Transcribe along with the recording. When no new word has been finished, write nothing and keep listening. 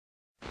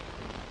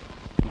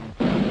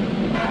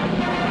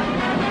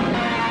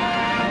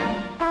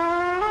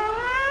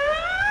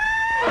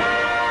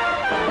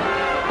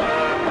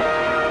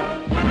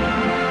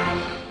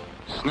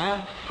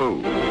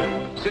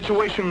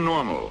Situation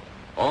normal.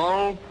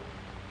 All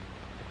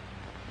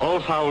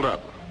fouled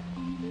up.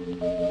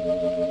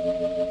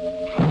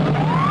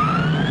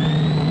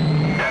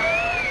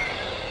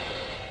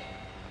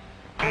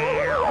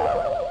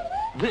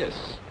 This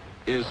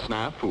is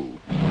Snafu.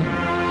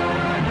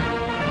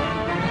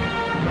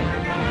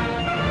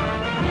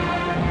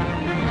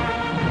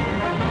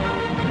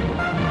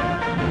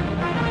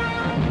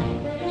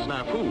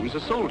 Snafu's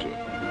a soldier.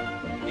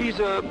 He's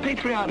a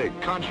patriotic,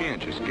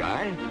 conscientious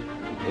guy.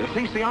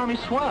 Thinks the Army's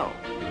swell.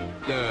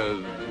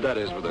 That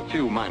is, with a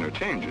few minor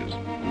changes.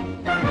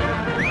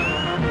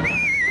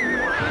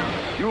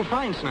 You'll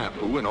find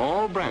Snafu in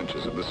all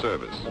branches of the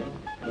service,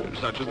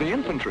 such as the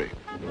infantry.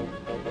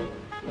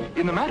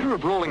 In the matter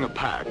of rolling a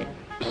pack,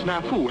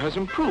 Snafu has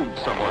improved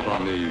somewhat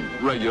on the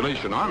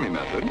regulation Army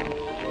method,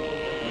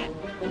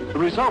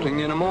 resulting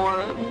in a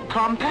more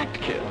compact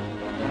kit.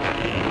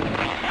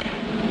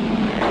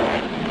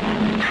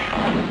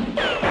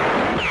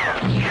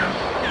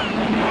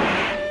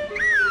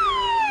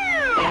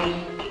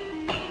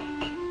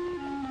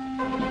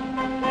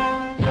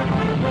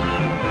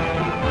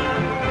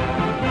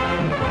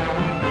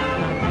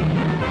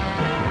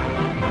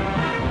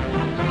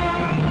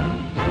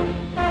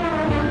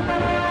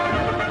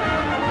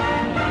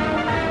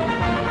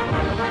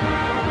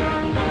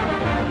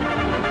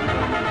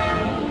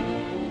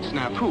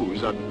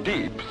 Snafu's a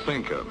deep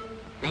thinker.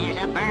 There's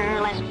a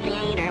burlesque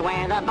theater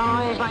where the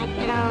boys like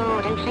to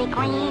go to see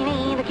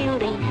Queenie the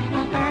cutie.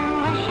 A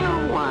burlesque show.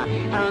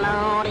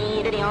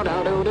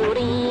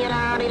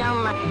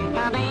 Lo-dee-da-dee-do-do-do-dee-da-dee-dum.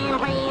 The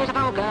band plays a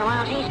polka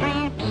while she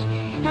strips.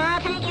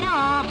 Take it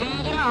off,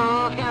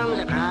 comes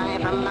a cry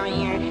from the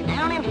rear.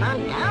 Down in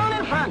front,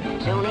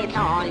 soon it's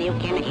all you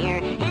can hear.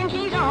 And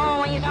she's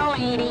always a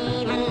lady,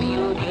 even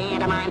in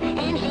pantomime.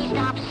 And she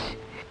stops.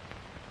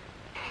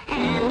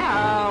 And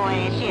oh,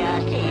 it's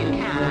just in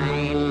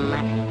time.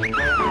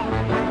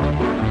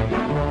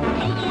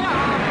 Take it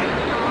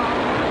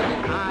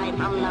off, cry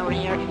from the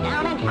rear.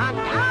 Down in front,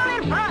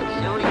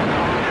 soon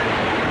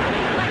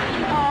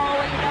it's always the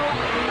way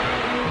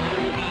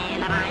in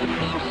pantomime.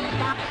 And she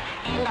stops,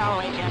 and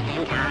oh, it's just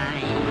in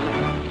time.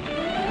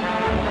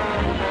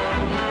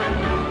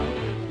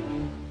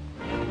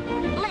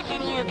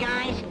 Listen, you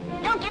guys,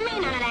 don't give me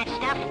none of that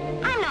stuff.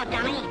 I'm no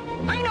dummy.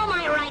 I know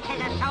my rights as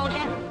a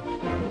soldier.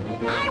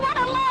 I want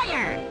a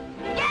lawyer!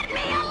 Get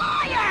me a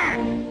lawyer!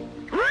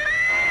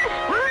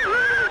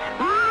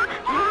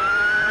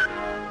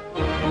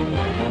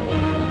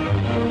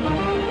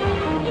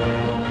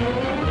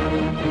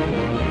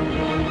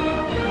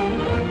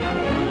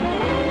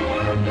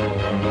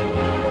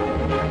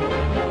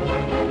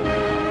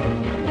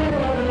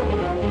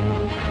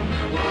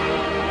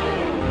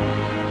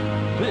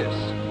 This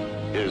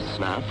is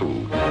Snafu.